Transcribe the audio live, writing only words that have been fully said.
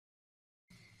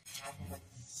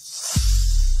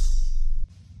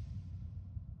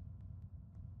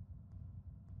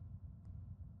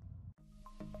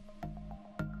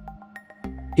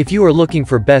If you are looking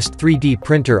for best 3D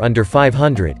printer under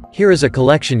 500, here is a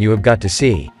collection you have got to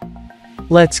see.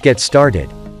 Let's get started.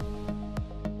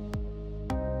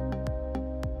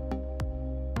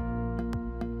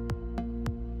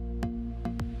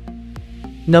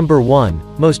 Number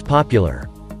 1, most popular.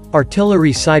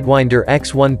 Artillery Sidewinder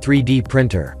X1 3D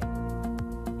printer.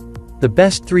 The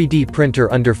best 3D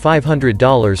printer under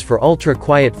 $500 for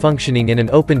ultra-quiet functioning in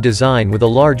an open design with a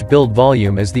large build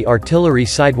volume is the Artillery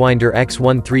Sidewinder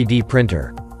X1 3D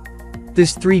printer.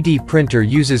 This 3D printer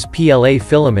uses PLA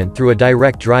filament through a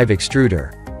direct drive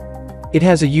extruder. It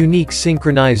has a unique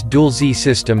synchronized dual Z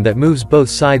system that moves both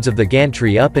sides of the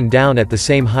gantry up and down at the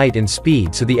same height and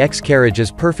speed, so the X carriage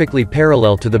is perfectly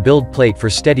parallel to the build plate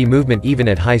for steady movement even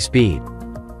at high speed.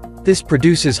 This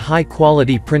produces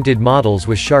high-quality printed models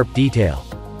with sharp detail.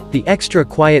 The extra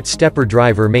quiet stepper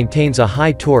driver maintains a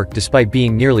high torque despite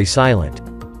being nearly silent.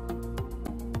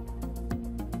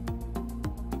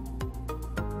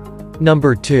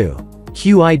 Number 2.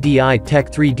 QIDI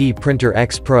Tech 3D Printer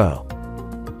X Pro.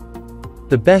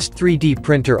 The best 3D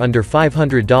printer under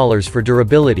 $500 for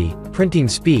durability, printing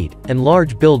speed, and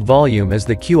large build volume is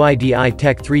the QIDI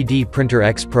Tech 3D Printer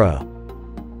X Pro.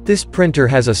 This printer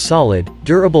has a solid,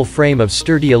 durable frame of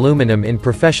sturdy aluminum in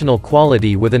professional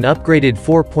quality with an upgraded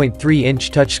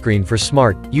 4.3-inch touchscreen for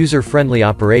smart, user-friendly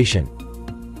operation.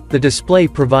 The display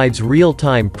provides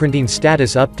real-time printing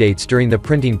status updates during the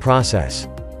printing process.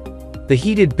 The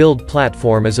heated build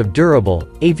platform is of durable,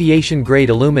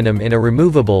 aviation-grade aluminum in a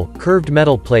removable, curved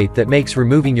metal plate that makes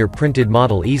removing your printed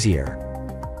model easier.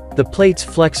 The plate's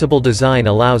flexible design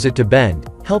allows it to bend,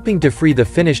 helping to free the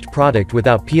finished product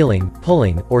without peeling,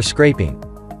 pulling, or scraping.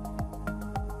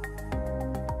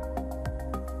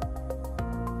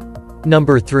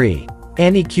 Number 3.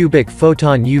 AnyCubic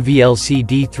Photon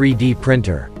UV-LCD 3D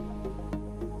printer.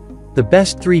 The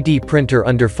best 3D printer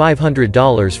under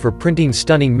 $500 for printing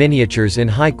stunning miniatures in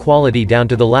high quality down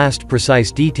to the last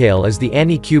precise detail is the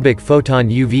AnyCubic Photon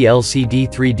UV-LCD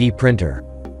 3D printer.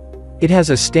 It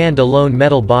has a stand-alone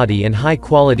metal body and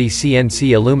high-quality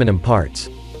CNC aluminum parts.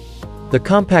 The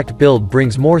compact build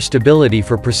brings more stability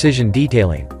for precision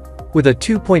detailing. With a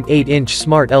 2.8-inch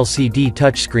smart LCD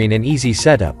touchscreen and easy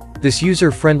setup, this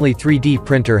user-friendly 3D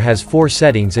printer has 4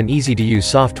 settings and easy-to-use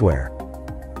software.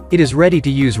 It is ready to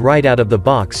use right out of the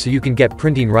box, so you can get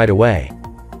printing right away.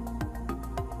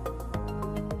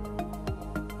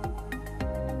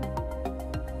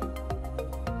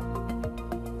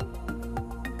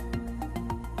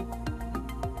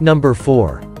 Number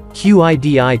 4.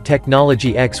 QIDI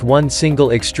Technology X1 Single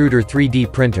Extruder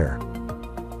 3D Printer.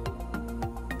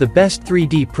 The best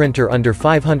 3D printer under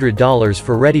 $500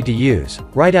 for ready-to-use,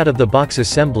 right-out-of-the-box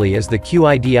assembly is the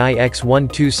QIDI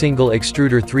X1 2 Single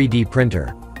Extruder 3D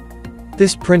Printer.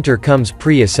 This printer comes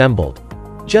pre-assembled.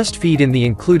 Just feed in the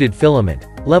included filament,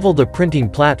 level the printing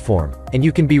platform, and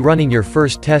you can be running your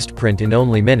first test print in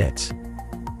only minutes.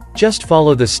 Just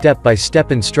follow the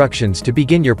step-by-step instructions to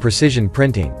begin your precision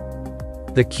printing.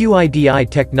 The QIDI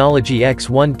Technology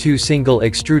X1 2 Single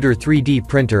Extruder 3D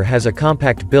printer has a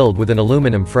compact build with an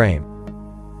aluminum frame.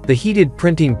 The heated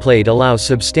printing plate allows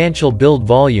substantial build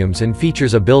volumes and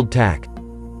features a build tack.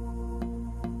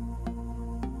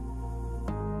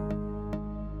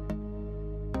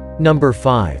 Number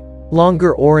 5.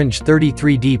 Longer Orange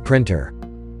 33D printer.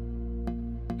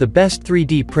 The best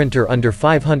 3D printer under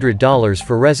 $500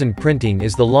 for resin printing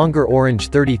is the Longer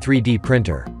Orange 33D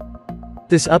printer.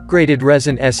 This upgraded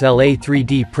resin SLA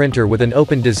 3D printer with an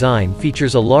open design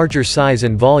features a larger size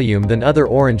and volume than other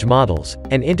Orange models,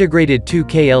 an integrated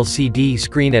 2K LCD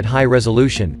screen at high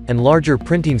resolution, and larger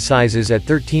printing sizes at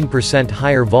 13%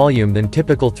 higher volume than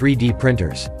typical 3D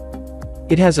printers.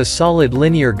 It has a solid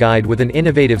linear guide with an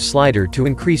innovative slider to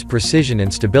increase precision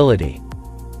and stability.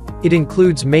 It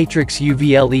includes matrix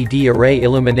UV LED array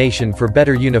illumination for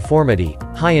better uniformity,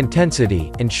 high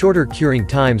intensity, and shorter curing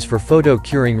times for photo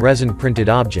curing resin-printed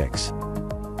objects.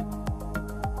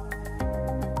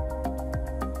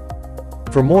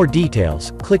 For more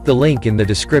details, click the link in the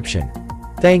description.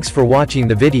 Thanks for watching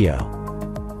the video.